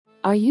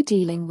Are you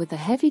dealing with a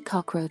heavy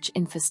cockroach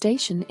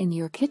infestation in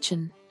your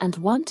kitchen and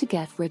want to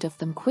get rid of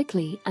them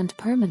quickly and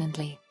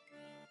permanently?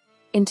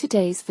 In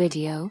today's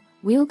video,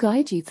 we'll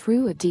guide you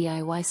through a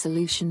DIY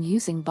solution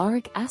using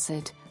boric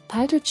acid,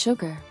 powdered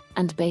sugar,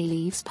 and bay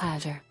leaves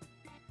powder.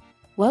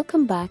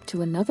 Welcome back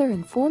to another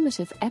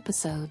informative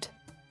episode.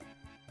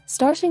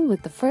 Starting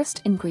with the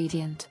first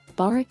ingredient,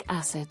 boric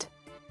acid.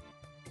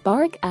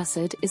 Boric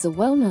acid is a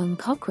well-known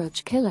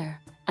cockroach killer,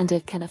 and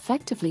it can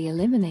effectively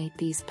eliminate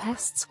these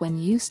pests when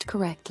used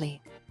correctly.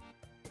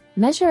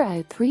 Measure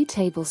out 3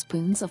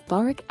 tablespoons of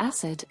boric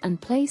acid and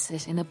place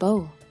it in a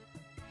bowl.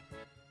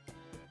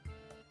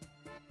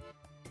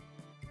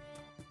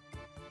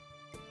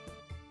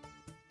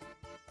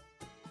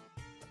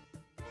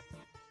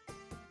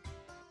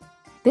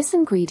 This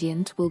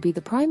ingredient will be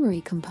the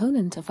primary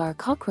component of our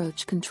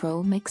cockroach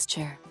control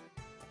mixture.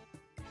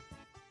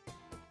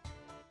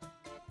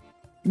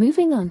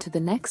 Moving on to the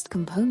next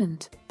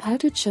component,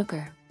 powdered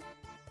sugar.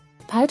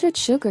 Powdered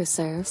sugar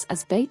serves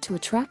as bait to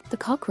attract the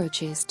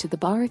cockroaches to the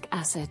boric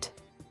acid.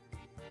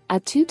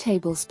 Add 2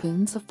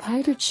 tablespoons of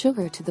powdered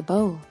sugar to the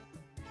bowl.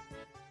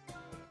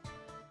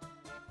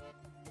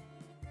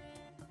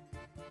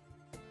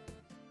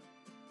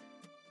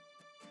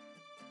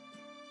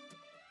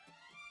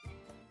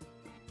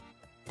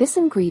 This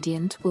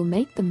ingredient will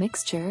make the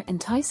mixture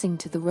enticing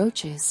to the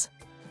roaches.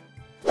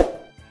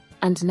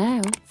 And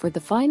now, for the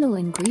final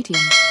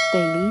ingredient,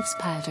 bay leaves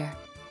powder.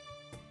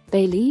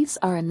 Bay leaves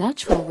are a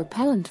natural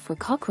repellent for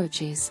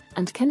cockroaches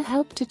and can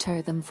help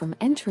deter them from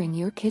entering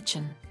your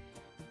kitchen.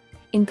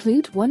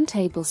 Include 1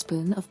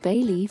 tablespoon of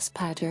bay leaves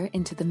powder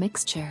into the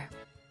mixture.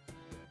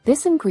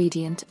 This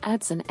ingredient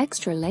adds an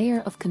extra layer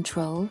of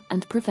control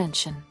and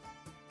prevention.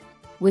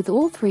 With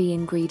all 3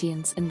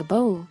 ingredients in the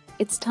bowl,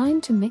 it's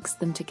time to mix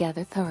them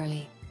together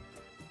thoroughly.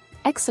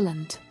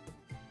 Excellent!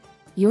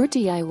 Your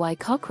DIY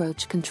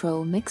cockroach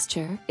control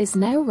mixture is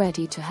now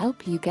ready to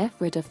help you get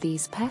rid of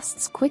these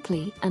pests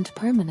quickly and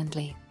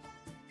permanently.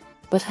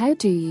 But how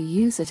do you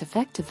use it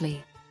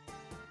effectively?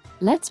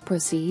 Let's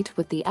proceed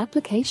with the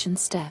application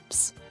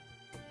steps.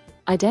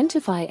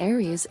 Identify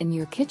areas in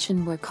your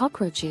kitchen where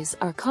cockroaches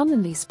are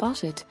commonly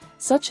spotted,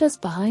 such as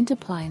behind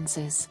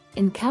appliances,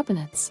 in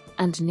cabinets,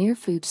 and near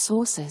food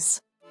sources.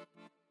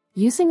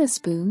 Using a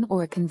spoon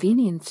or a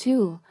convenient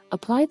tool,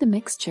 apply the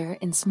mixture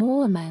in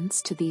small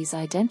amounts to these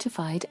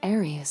identified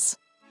areas.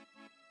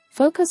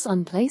 Focus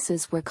on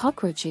places where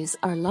cockroaches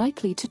are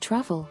likely to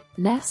travel,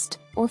 nest,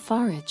 or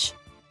forage.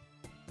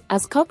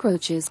 As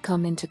cockroaches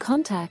come into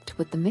contact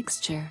with the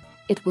mixture,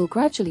 it will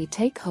gradually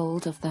take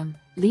hold of them,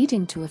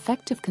 leading to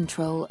effective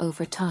control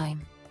over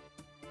time.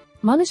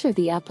 Monitor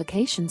the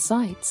application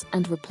sites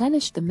and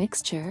replenish the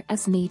mixture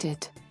as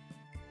needed.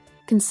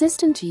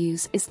 Consistent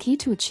use is key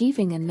to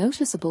achieving a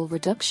noticeable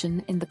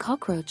reduction in the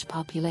cockroach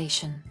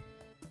population.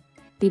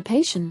 Be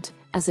patient,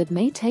 as it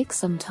may take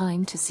some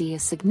time to see a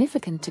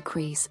significant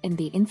decrease in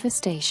the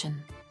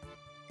infestation.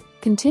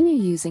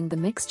 Continue using the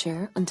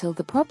mixture until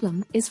the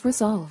problem is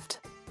resolved.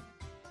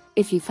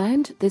 If you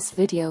found this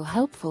video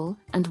helpful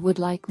and would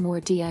like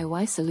more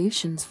DIY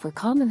solutions for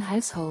common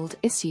household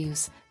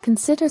issues,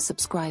 consider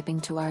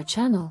subscribing to our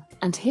channel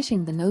and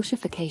hitting the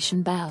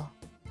notification bell.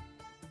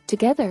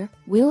 Together,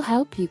 we'll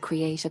help you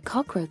create a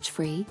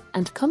cockroach-free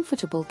and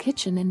comfortable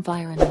kitchen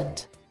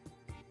environment.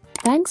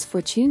 Thanks for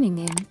tuning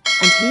in,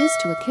 and here's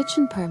to a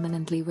kitchen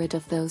permanently rid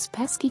of those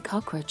pesky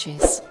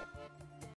cockroaches.